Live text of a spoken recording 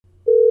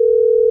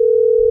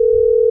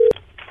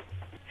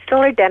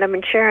Stoller Denham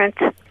Insurance.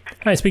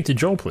 Hi, speak to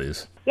Joel,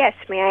 please. Yes,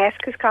 may I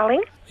ask who's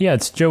calling? Yeah,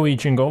 it's Joey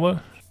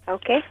Chingola.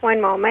 Okay, one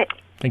moment.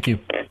 Thank you.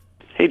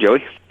 Hey,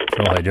 Joey.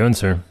 Joel, how you doing,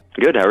 sir?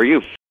 Good, how are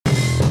you?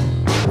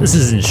 This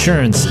is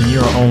insurance in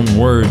your own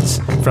words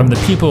from the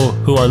people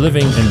who are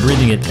living and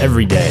breathing it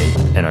every day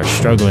and are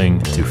struggling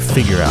to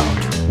figure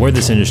out where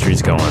this industry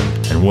is going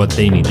and what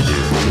they need to do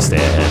to stay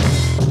ahead.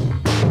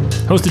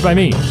 Hosted by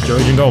me,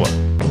 Joey Chingola.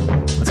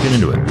 Let's get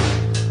into it.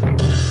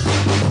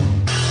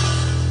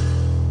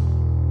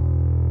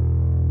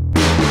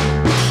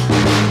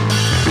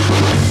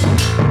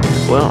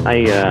 Well,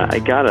 I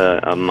got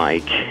a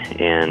mic,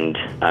 and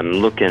I'm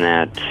looking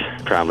at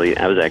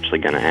I was actually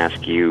going to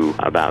ask you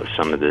about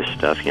some of this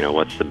stuff,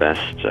 what's the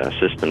best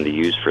system to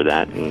use for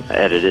that, and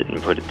edit it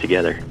and put it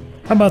together.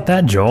 How about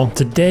that, Joel?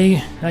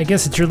 Today, I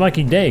guess it's your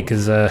lucky day,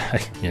 because,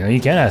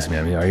 you can ask me.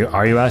 I mean,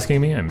 are you asking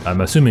me?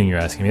 I'm assuming you're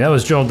asking me. That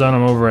was Joel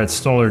Dunham over at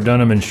Stoller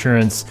Dunham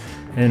Insurance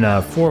in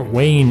Fort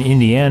Wayne,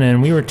 Indiana, and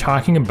we were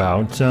talking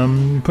about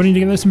putting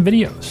together some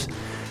videos.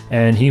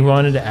 And he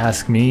wanted to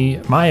ask me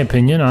my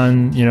opinion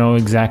on,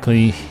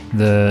 exactly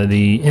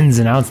the ins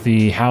and outs,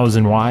 the hows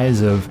and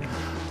whys of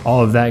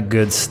all of that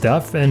good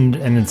stuff. And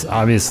it's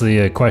obviously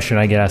a question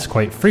I get asked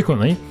quite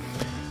frequently.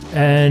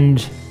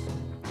 And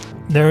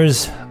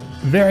there's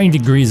varying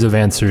degrees of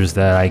answers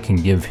that I can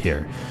give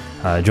here.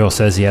 Joel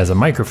says he has a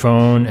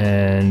microphone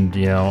and,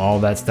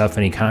 all that stuff,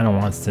 and he kind of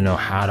wants to know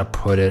how to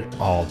put it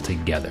all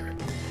together.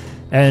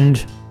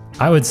 And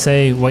I would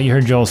say what you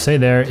heard Joel say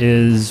there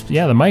is,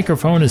 the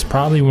microphone is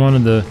probably one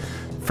of the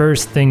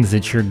first things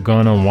that you're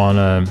going to want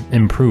to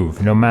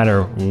improve, no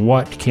matter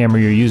what camera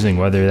you're using,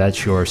 whether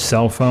that's your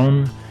cell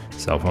phone,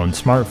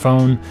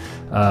 smartphone,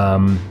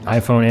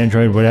 iPhone,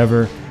 Android,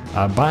 whatever.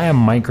 Buy a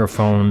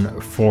microphone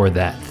for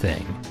that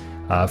thing.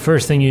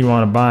 First thing you'd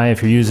want to buy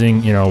if you're using,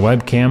 a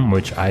webcam,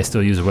 which I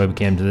still use a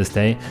webcam to this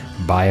day,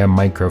 buy a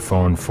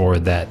microphone for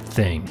that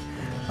thing.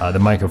 The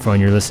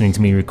microphone you're listening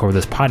to me record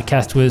this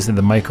podcast with, and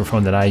the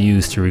microphone that I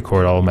use to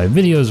record all of my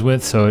videos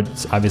with, so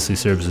it obviously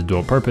serves a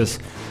dual purpose.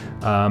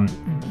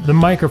 The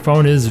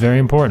microphone is very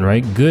important,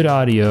 right? Good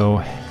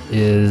audio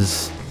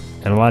is,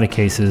 in a lot of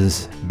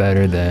cases,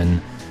 better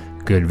than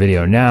good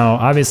video. Now,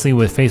 obviously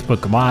with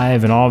Facebook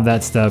Live and all of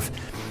that stuff,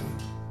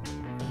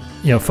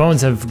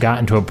 phones have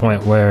gotten to a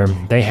point where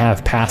they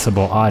have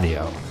passable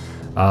audio.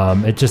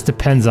 It just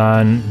depends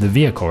on the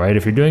vehicle, right?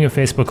 If you're doing a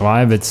Facebook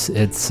Live, it's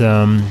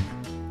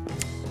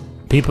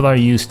people are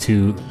used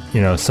to,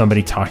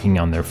 somebody talking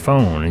on their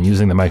phone and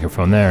using the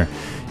microphone there.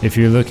 If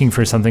you're looking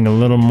for something a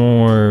little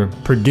more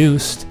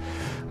produced,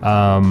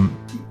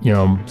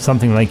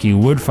 something like you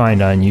would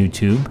find on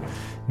YouTube,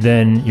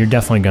 then you're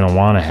definitely going to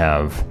want to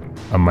have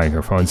a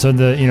microphone. So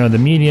the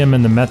medium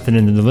and the method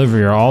and the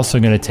delivery are also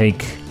going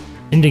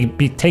to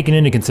be taken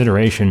into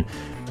consideration.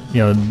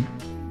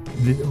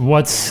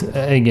 What's,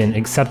 again,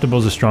 acceptable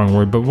is a strong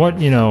word, but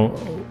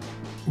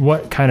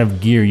what kind of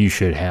gear you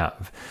should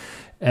have.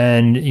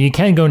 And you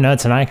can go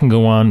nuts, and I can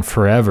go on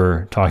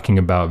forever talking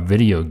about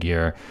video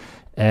gear.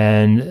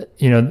 And,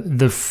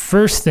 the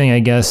first thing, I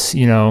guess,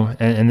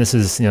 and this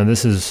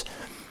is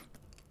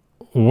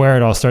where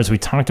it all starts. We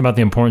talked about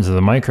the importance of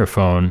the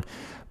microphone,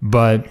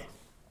 but,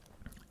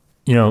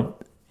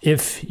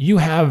 if you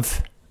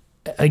have,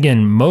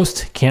 again,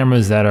 most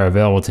cameras that are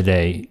available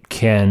today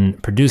can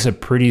produce a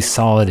pretty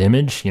solid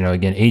image,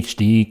 again,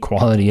 HD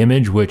quality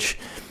image, which,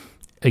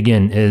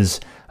 again, is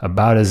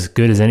about as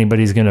good as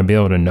anybody's going to be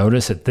able to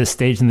notice at this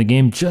stage in the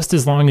game, just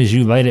as long as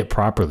you light it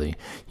properly.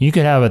 You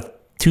could have a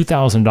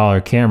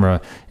 $2,000 camera,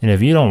 and if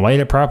you don't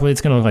light it properly,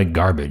 it's going to look like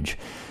garbage.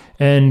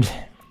 And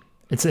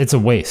it's a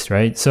waste,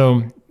 right?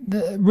 So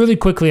really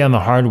quickly on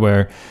the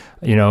hardware,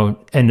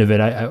 end of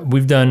it,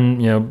 we've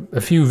done,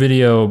 a few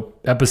video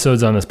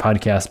episodes on this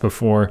podcast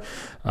before.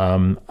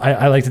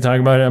 I like to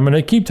talk about it. I'm going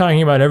to keep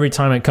talking about it every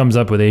time it comes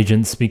up with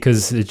agents,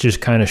 because it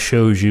just kind of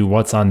shows you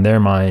what's on their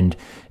mind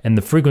and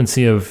the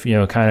frequency of,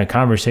 kind of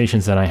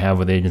conversations that I have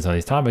with agents on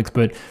these topics.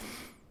 But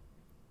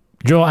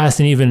Joel asked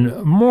an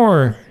even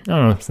more, I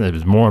don't know if it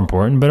was more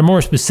important, but a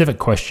more specific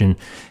question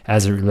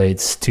as it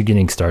relates to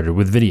getting started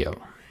with video.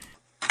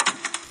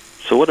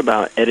 So what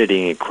about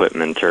editing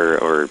equipment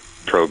or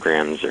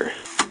programs or...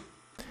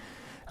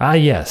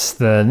 Yes.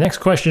 The next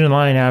question in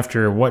line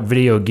after what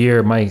video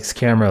gear, mics,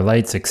 camera,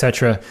 lights,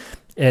 etc.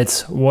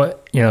 It's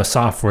what,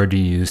 software do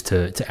you use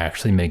to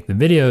actually make the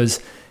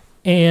videos?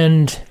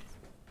 And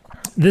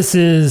it's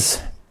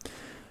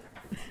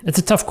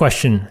a tough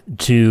question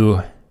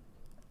to,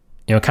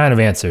 kind of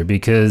answer,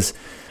 because,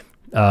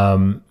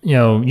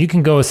 you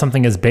can go with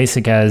something as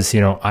basic as,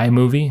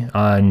 iMovie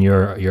on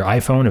your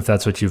iPhone, if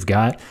that's what you've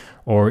got,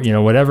 or,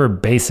 whatever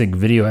basic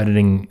video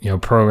editing,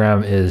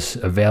 program is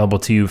available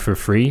to you for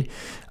free.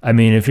 I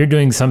mean, if you're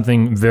doing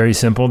something very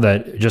simple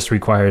that just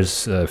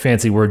requires a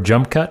fancy word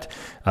jump cut,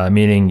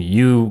 meaning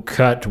you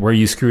cut where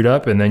you screwed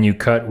up and then you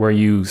cut where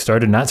you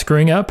started not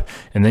screwing up,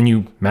 and then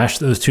you mash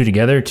those two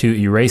together to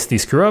erase the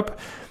screw up,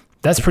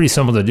 that's pretty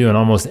simple to do, and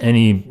almost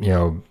any,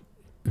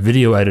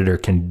 video editor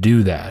can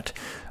do that.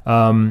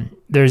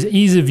 There's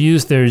ease of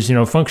use, there's,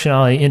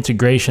 functionality,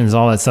 integrations,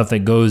 all that stuff that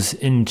goes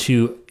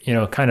into,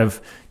 kind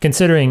of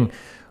considering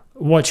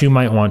what you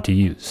might want to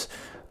use.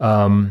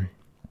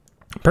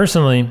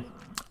 Personally,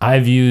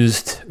 I've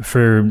used,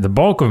 for the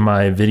bulk of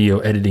my video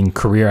editing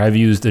career, I've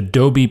used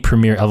Adobe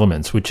Premiere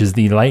Elements, which is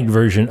the light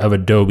version of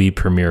Adobe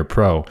Premiere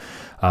Pro.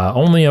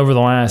 Only over the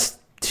last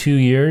 2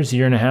 years,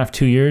 year and a half,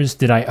 2 years,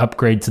 did I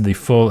upgrade to the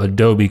full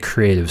Adobe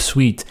Creative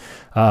Suite.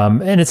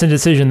 And it's a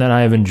decision that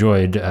I have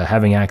enjoyed,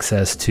 having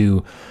access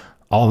to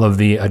all of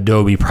the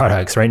Adobe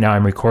products. Right now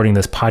I'm recording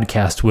this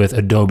podcast with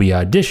Adobe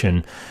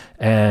Audition.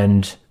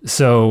 And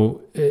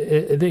so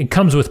it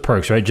comes with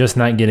perks, right? Just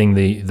not getting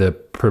the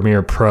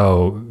Premiere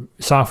Pro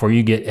software,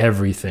 you get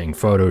everything,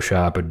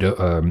 Photoshop,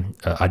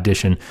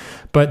 Audition.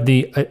 But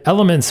the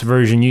Elements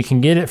version, you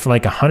can get it for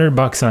like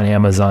 $100 on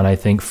Amazon, I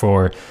think,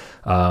 for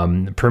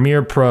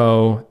Premiere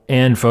Pro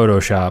and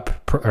Photoshop.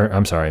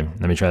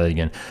 Let me try that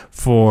again.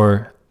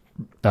 For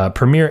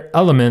Premiere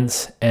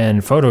Elements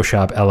and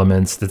Photoshop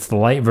Elements, that's the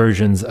light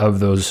versions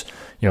of those,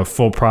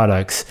 full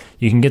products.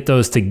 You can get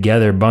those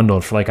together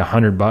bundled for like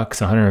 $100,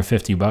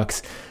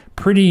 $150.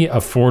 Pretty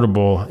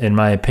affordable, in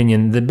my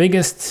opinion. The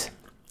biggest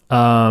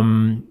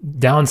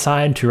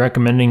downside to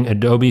recommending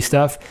Adobe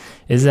stuff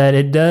is that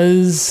it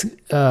does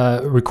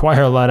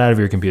require a lot out of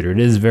your computer. It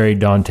is very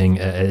daunting.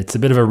 It's a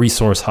bit of a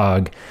resource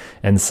hog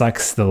and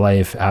sucks the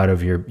life out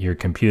of your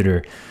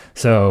computer.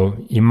 So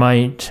you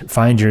might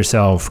find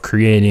yourself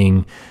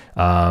creating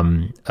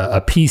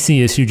a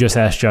PC, as you just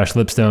asked Josh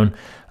Lipstone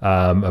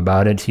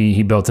about it.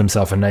 He built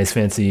himself a nice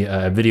fancy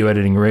video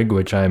editing rig,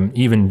 which I'm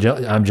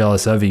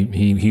jealous of.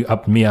 He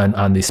upped me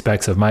on the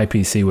specs of my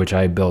PC, which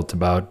I built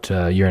about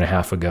a year and a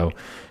half ago.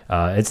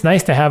 It's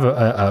nice to have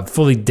a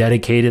fully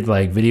dedicated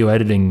video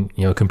editing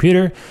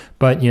computer,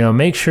 but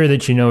make sure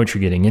that you know what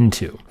you're getting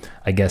into,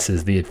 I guess,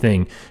 is the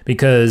thing.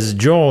 Because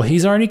Joel,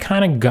 he's already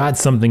kind of got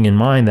something in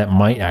mind that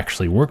might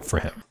actually work for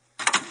him.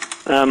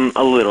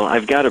 A little.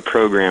 I've got a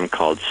program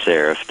called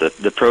Serif.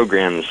 The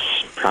program's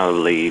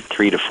probably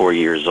 3 to 4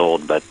 years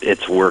old, but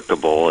it's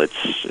workable. It's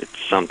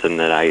something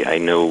that I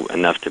know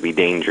enough to be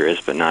dangerous,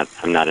 but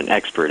I'm not an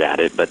expert at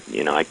it. But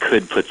I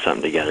could put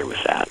something together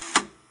with that.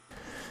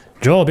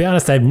 Joel, to be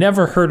honest, I've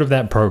never heard of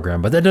that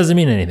program, but that doesn't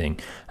mean anything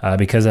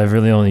because I've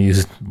really only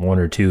used 1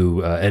 or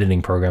 2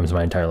 editing programs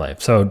my entire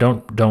life. So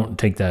don't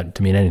take that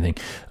to mean anything.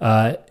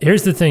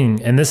 Here's the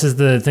thing, and this is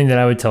the thing that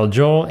I would tell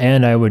Joel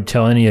and I would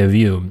tell any of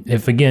you.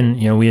 If, again,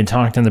 we had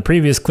talked in the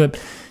previous clip,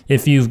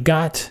 if you've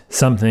got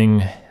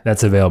something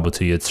that's available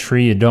to you, it's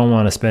free, you don't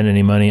want to spend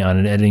any money on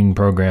an editing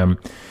program.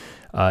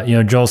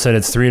 Joel said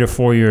it's 3 to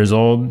 4 years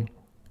old.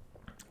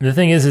 The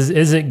thing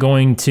is it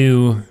going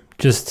to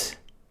just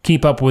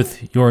keep up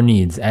with your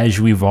needs as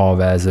you evolve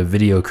as a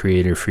video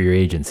creator for your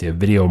agency, a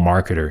video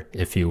marketer,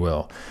 if you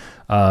will?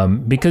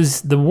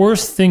 Because the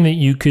worst thing that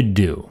you could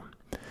do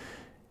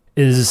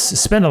is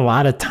spend a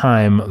lot of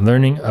time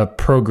learning a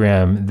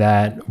program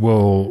that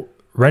will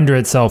render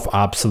itself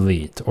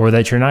obsolete, or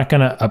that you're not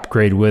going to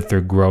upgrade with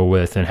or grow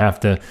with and have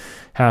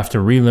to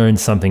relearn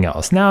something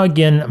else. Now,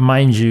 again,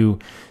 mind you,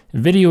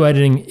 video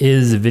editing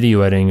is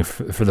video editing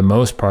for the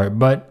most part,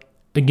 but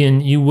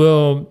again, you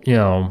will,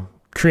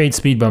 create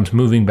speed bumps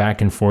moving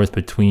back and forth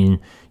between,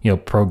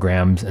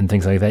 programs and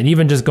things like that.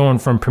 Even just going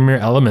from Premiere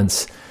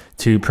Elements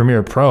to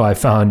Premiere Pro, I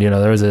found,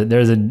 there's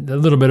a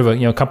little bit of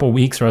a couple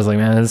weeks where I was like,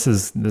 man,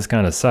 this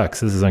kind of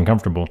sucks. This is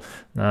uncomfortable.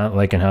 Not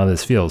liking how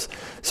this feels.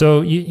 So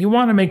you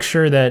want to make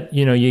sure that,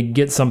 you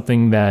get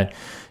something that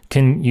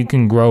you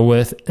can grow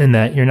with, and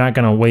that you're not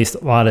going to waste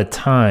a lot of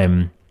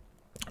time,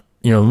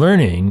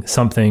 learning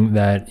something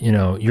that,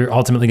 you're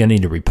ultimately going to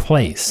need to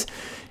replace.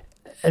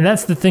 And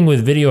that's the thing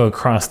with video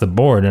across the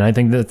board. And I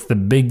think that's the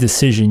big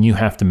decision you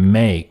have to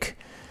make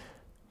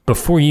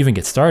before you even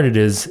get started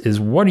is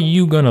what are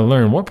you going to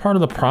learn? What part of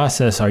the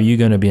process are you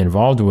going to be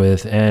involved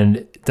with?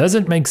 And does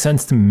it make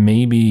sense to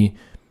maybe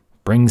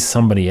bring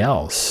somebody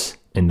else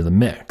into the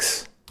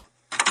mix?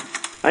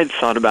 I'd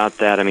thought about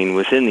that. I mean,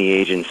 within the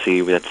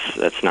agency,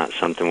 that's not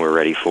something we're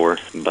ready for,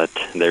 but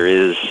there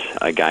is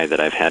a guy that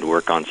I've had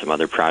work on some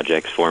other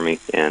projects for me,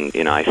 and,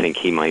 I think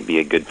he might be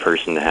a good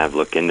person to have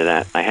look into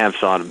that. I have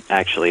thought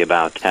actually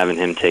about having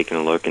him taking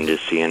a look and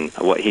just seeing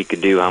what he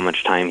could do, how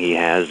much time he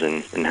has,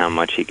 and how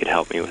much he could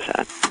help me with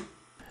that.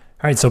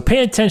 All right, so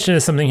pay attention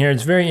to something here.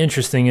 It's very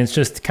interesting. It's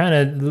just kind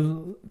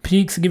of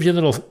gives you a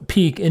little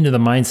peek into the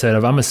mindset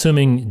of, I'm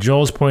assuming,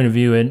 Joel's point of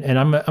view, and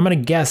I'm going to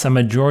guess a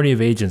majority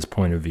of agents'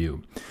 point of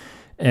view.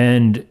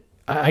 And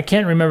I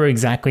can't remember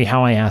exactly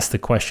how I asked the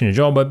question to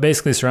Joel, but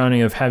basically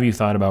surrounding of, have you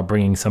thought about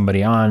bringing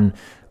somebody on?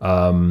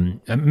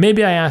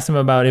 Maybe I asked him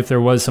about if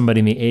there was somebody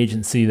in the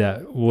agency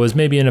that was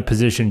maybe in a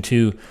position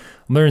to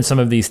learn some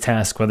of these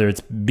tasks, whether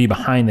it's be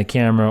behind the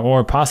camera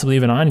or possibly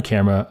even on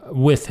camera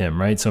with him,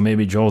 right? So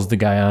maybe Joel's the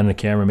guy on the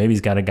camera. Maybe he's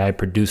got a guy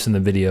producing the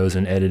videos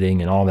and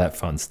editing and all that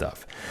fun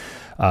stuff.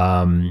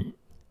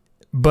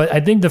 But I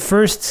think the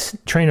first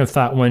train of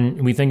thought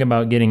when we think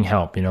about getting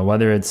help,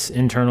 whether it's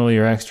internally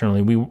or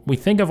externally, we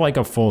think of like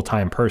a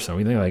full-time person.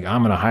 We think like,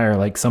 I'm going to hire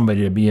like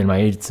somebody to be in my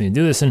agency and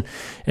do this. And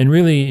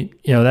really,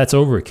 that's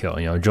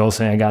overkill. Joel's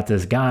saying, I got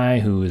this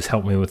guy who has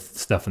helped me with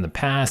stuff in the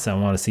past. I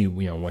want to see,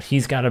 what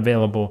he's got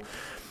available.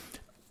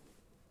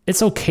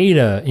 It's okay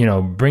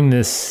to, bring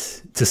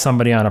this to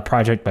somebody on a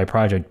project by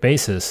project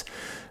basis.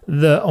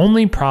 The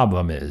only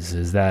problem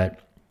is that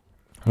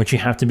what you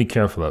have to be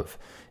careful of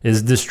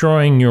is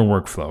destroying your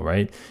workflow,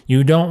 right?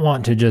 You don't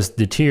want to just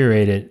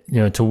deteriorate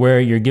it, to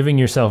where you're giving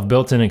yourself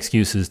built-in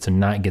excuses to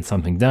not get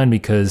something done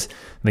because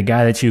the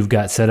guy that you've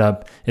got set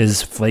up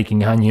is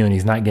flaking on you and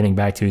he's not getting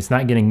back to you. It's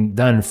not getting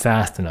done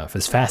fast enough,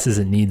 as fast as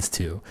it needs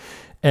to.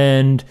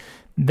 And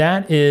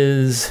that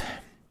is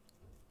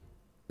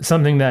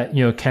something that,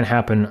 can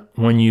happen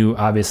when you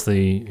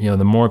obviously,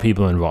 the more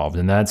people involved.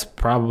 And that's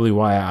probably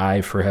why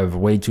I, have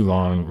way too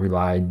long,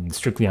 relied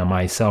strictly on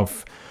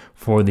myself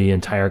for the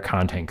entire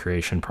content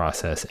creation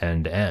process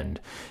end to end.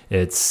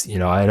 It's,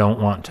 I don't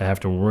want to have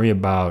to worry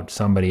about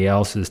somebody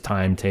else's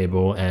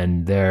timetable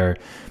and their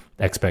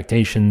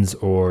expectations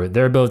or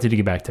their ability to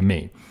get back to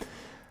me.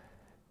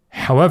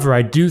 However,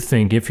 I do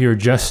think if you're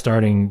just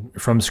starting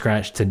from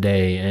scratch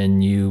today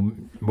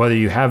and whether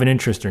you have an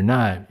interest or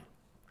not,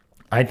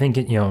 I think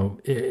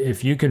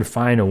if you could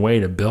find a way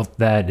to build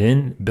that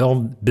in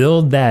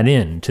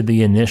to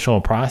the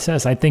initial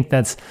process, I think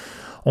that's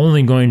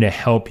only going to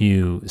help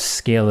you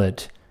scale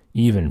it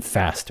even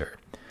faster.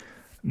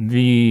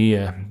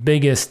 The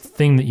biggest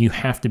thing that you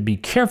have to be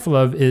careful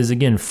of is,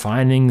 again,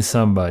 finding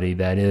somebody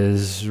that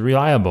is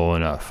reliable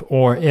enough,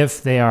 or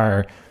if they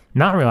are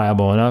not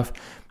reliable enough,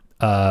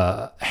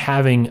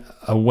 having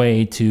a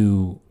way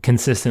to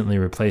consistently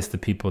replace the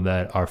people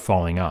that are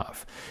falling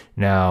off.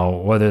 Now,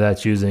 whether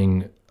that's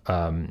using,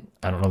 I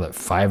don't know that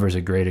Fiverr's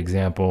a great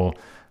example,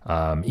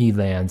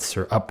 Elance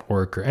or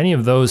Upwork or any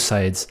of those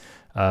sites.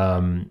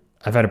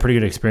 I've had a pretty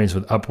good experience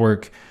with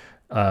Upwork.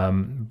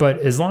 But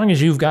as long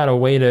as you've got a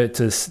way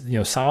to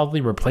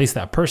solidly replace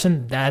that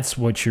person, that's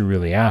what you're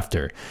really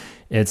after.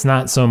 It's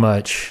not so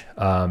much,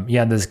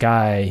 this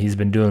guy, he's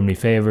been doing me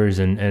favors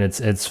and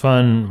it's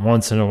fun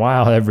once in a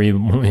while, every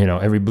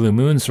blue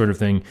moon sort of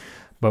thing.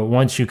 But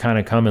once you kind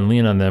of come and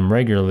lean on them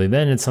regularly,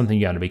 then it's something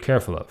you got to be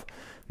careful of.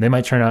 They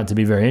might turn out to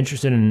be very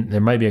interested and there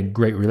might be a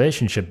great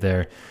relationship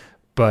there.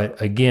 But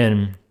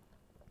again,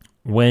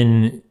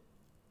 when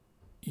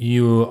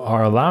you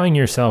are allowing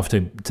yourself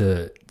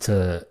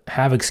to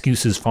have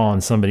excuses fall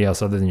on somebody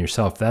else other than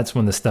yourself, that's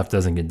when the stuff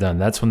doesn't get done.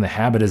 That's when the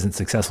habit isn't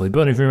successfully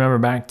built. If you remember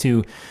back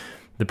to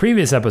the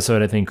previous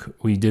episode, I think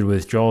we did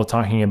with Joel,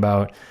 talking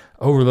about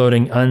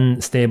overloading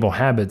unstable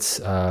habits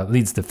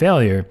leads to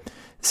failure.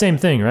 Same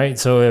thing, right?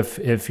 So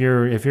if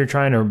you're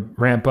trying to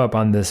ramp up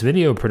on this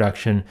video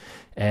production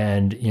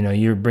and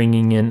you're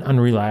bringing in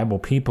unreliable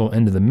people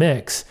into the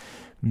mix,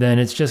 then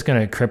it's just going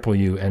to cripple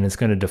you and it's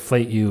going to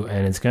deflate you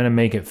and it's going to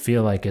make it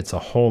feel like it's a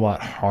whole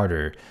lot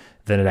harder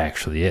than it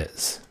actually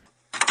is.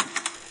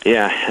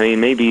 Yeah, I mean,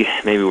 maybe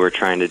we're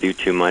trying to do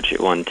too much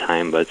at one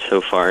time, but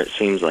so far it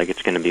seems like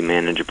it's going to be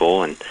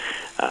manageable. And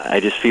I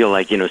just feel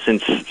like,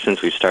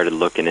 since we started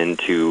looking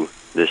into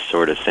this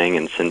sort of thing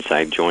and since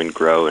I joined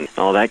Grow and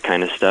all that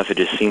kind of stuff, it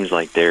just seems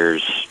like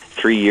there's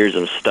 3 years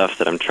of stuff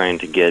that I'm trying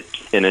to get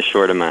in a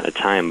short amount of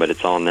time, but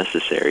it's all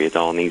necessary. It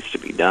all needs to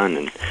be done.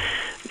 And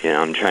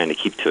I'm trying to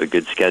keep to a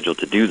good schedule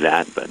to do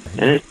that,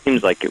 and it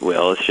seems like it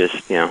will. It's just,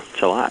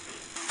 it's a lot.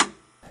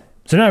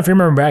 So now if you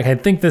remember back, I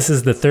think this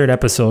is the third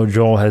episode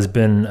Joel has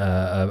been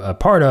a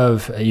part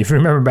of. If you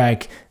remember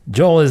back,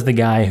 Joel is the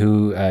guy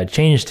who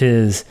changed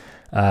his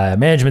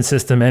management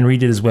system and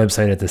redid his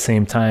website at the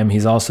same time.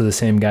 He's also the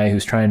same guy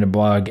who's trying to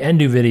blog and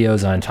do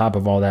videos on top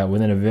of all that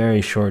within a very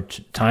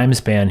short time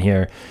span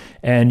here.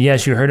 And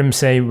yes, you heard him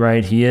say,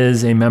 right, he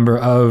is a member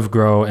of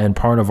Grow and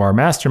part of our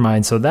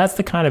mastermind. So that's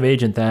the kind of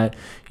agent that,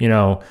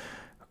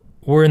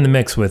 we're in the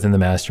mix with in the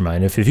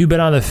mastermind. If you've been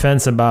on the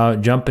fence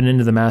about jumping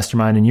into the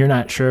mastermind and you're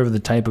not sure of the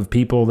type of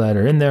people that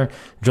are in there,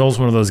 Joel's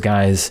one of those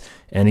guys.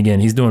 And again,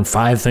 he's doing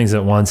 5 things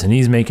at once and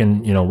he's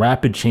making,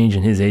 rapid change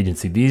in his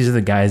agency. These are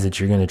the guys that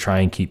you're going to try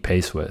and keep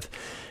pace with.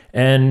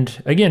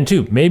 And again,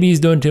 too, maybe he's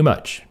doing too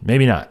much,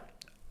 maybe not.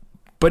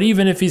 But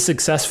even if he's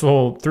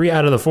successful 3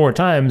 out of the 4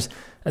 times,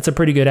 that's a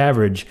pretty good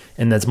average.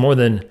 And that's more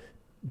than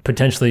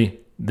potentially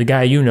the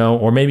guy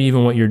or maybe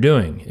even what you're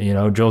doing.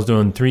 Joel's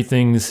doing 3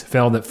 things,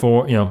 failed at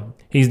 4,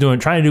 he's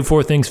trying to do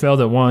 4 things,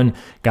 failed at 1,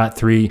 got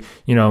 3,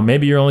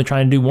 maybe you're only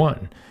trying to do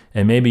 1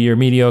 and maybe you're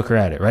mediocre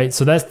at it, right?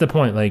 So that's the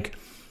point. Like,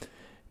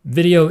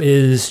 video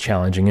is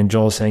challenging and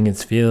Joel's saying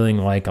it's feeling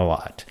like a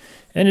lot,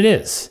 and it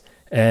is,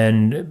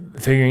 and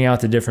figuring out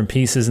the different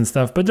pieces and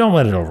stuff, but don't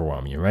let it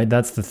overwhelm you, right?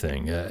 That's the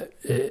thing.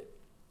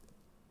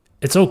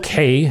 It's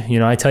okay.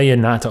 I tell you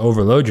not to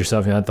overload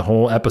yourself. The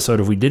whole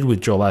episode of we did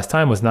with Joel last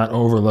time was not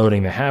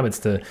overloading the habits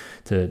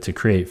to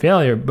create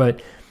failure.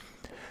 But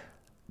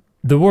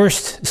the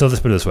worst, so let's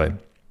put it this way.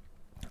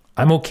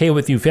 I'm okay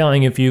with you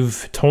failing if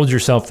you've told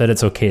yourself that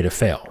it's okay to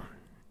fail.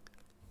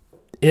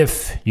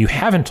 if you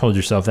haven't told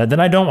yourself that, then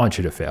I don't want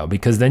you to fail,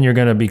 because then you're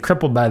going to be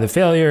crippled by the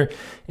failure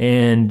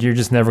and you're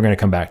just never going to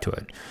come back to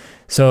it.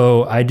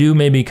 So I do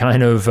maybe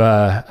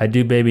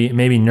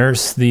maybe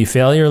nurse the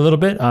failure a little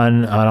bit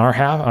on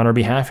our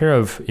behalf here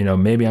of,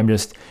 maybe I'm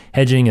just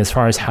hedging as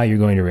far as how you're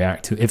going to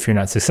react to if you're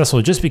not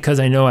successful, just because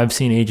I know I've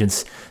seen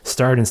agents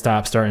start and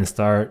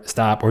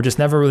stop, or just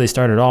never really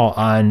start at all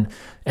on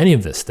any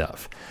of this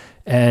stuff.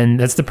 And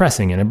that's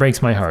depressing, and it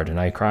breaks my heart, and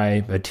I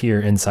cry a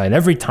tear inside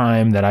every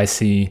time that I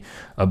see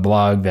a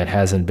blog that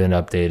hasn't been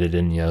updated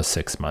in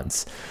 6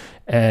 months.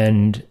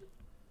 And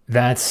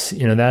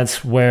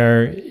that's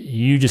where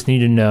you just need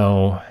to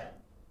know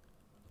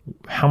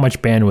how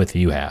much bandwidth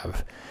you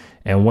have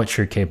and what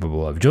you're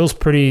capable of. Joel's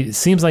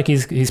seems like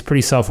he's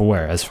pretty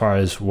self-aware as far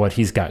as what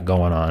he's got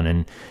going on,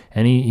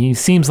 and he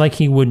seems like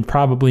he would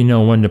probably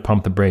know when to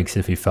pump the brakes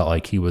if he felt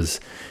like he was,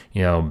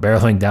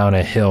 barreling down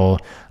a hill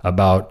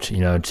about,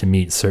 to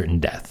meet certain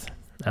death.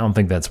 I don't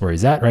think that's where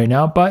he's at right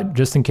now, but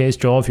just in case,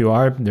 Joel, if you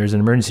are, there's an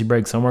emergency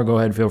brake somewhere, go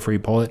ahead, feel free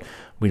to pull it.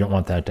 We don't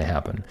want that to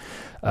happen.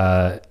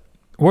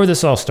 Where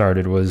this all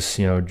started was,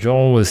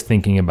 Joel was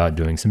thinking about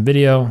doing some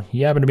video.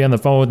 He happened to be on the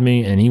phone with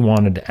me and he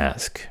wanted to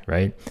ask,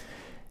 right?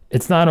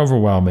 It's not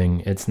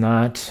overwhelming. It's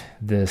not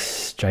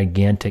this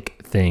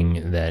gigantic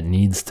thing that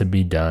needs to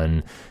be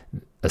done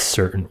a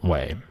certain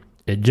way.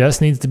 It just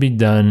needs to be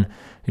done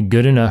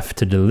good enough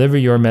to deliver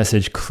your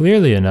message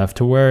clearly enough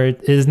to where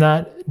it is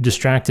not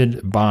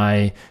distracted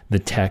by the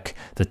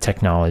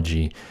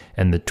technology,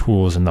 and the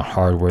tools and the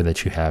hardware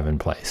that you have in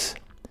place.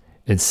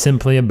 It's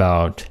simply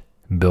about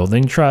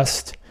building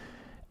trust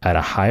at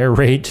a higher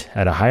rate,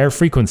 at a higher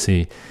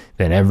frequency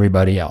than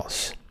everybody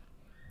else. At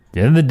the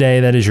end of the day,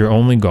 that is your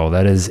only goal.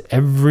 That is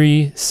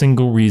every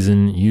single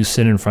reason you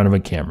sit in front of a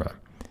camera,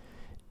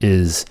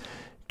 is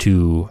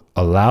to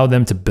allow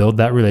them to build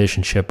that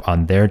relationship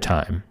on their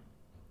time,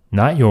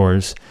 not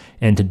yours,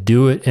 and to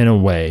do it in a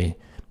way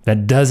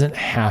that doesn't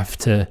have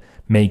to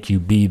make you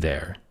be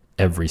there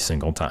every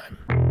single time.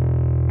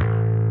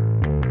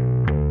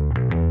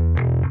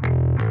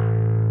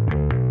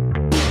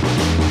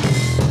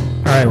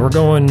 All right, we're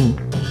going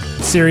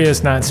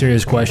serious, not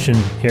serious question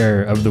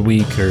here of the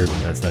week, or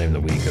that's not even the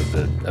week, of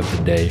the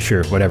day.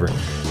 Sure, whatever.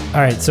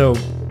 All right, so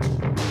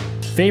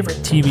favorite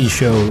TV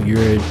show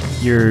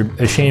you're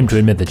ashamed to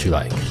admit that you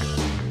like.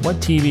 What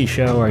TV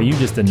show are you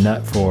just a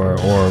nut for,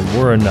 or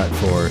were a nut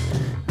for,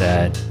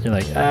 that you're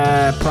like,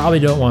 I probably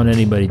don't want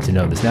anybody to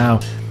know this? Now,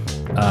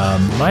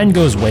 mine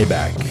goes way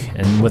back,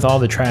 and with all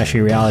the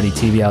trashy reality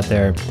TV out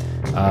there,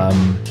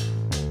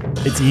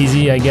 it's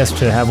easy, I guess,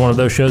 to have one of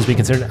those shows be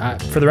considered.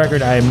 For the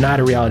record, I am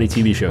not a reality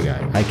TV show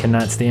guy. I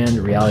cannot stand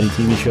reality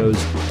TV shows.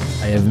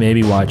 I have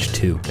maybe watched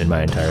 2 in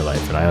my entire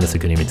life, and I honestly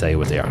couldn't even tell you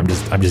what they are. I'm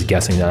just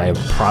guessing that I have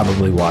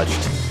probably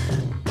watched.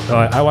 Oh,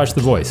 I watched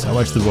The Voice. I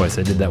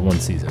did that one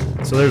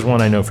season, so there's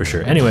one I know for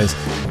sure. Anyways,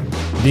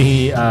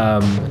 the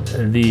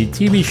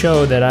TV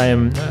show that I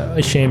am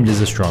ashamed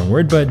is a strong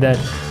word, but that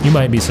you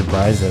might be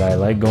surprised that I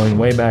like, going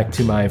way back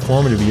to my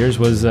formative years,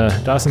 was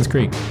Dawson's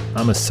Creek.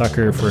 I'm a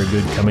sucker for a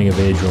good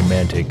coming-of-age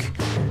romantic.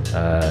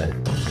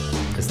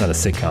 It's not a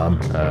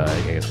sitcom,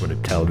 I guess, what a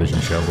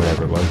television show,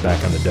 whatever it was,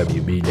 back on the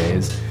WB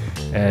days.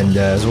 And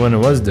it was when it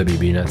was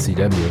WB, not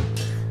CW.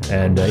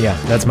 And yeah,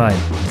 that's mine.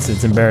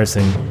 It's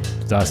embarrassing.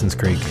 Dawson's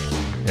Creek.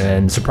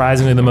 And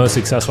surprisingly, the most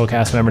successful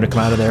cast member to come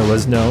out of there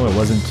was, no, it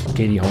wasn't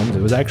Katie Holmes.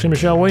 It was actually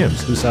Michelle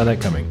Williams. Who saw that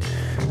coming?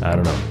 I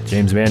don't know.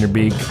 James Van Der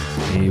Beek,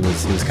 he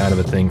was kind of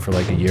a thing for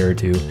like a year or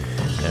two,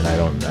 and I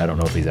don't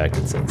know if he's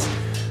acted since.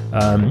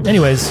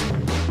 Anyways,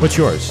 what's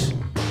yours?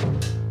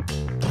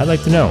 I'd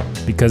like to know,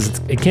 because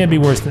it can't be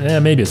worse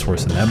than, maybe it's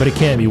worse than that, but it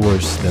can't be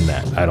worse than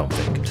that, I don't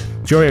think.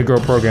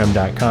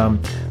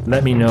 Joey@growprogram.com.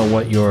 Let me know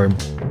what your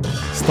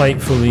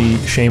slightly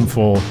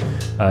shameful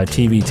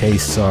TV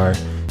tastes are.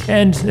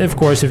 And, of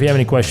course, if you have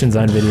any questions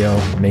on video,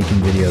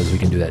 making videos, we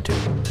can do that too.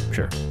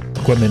 Sure.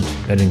 Equipment,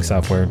 editing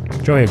software,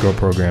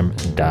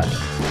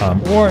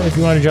 joey@growprogram.com. Or if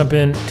you want to jump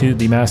in to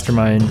the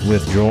mastermind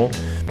with Joel,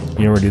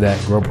 you know where to do that,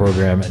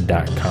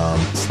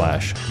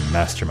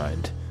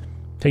 growprogram.com/mastermind.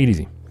 Take it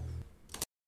easy.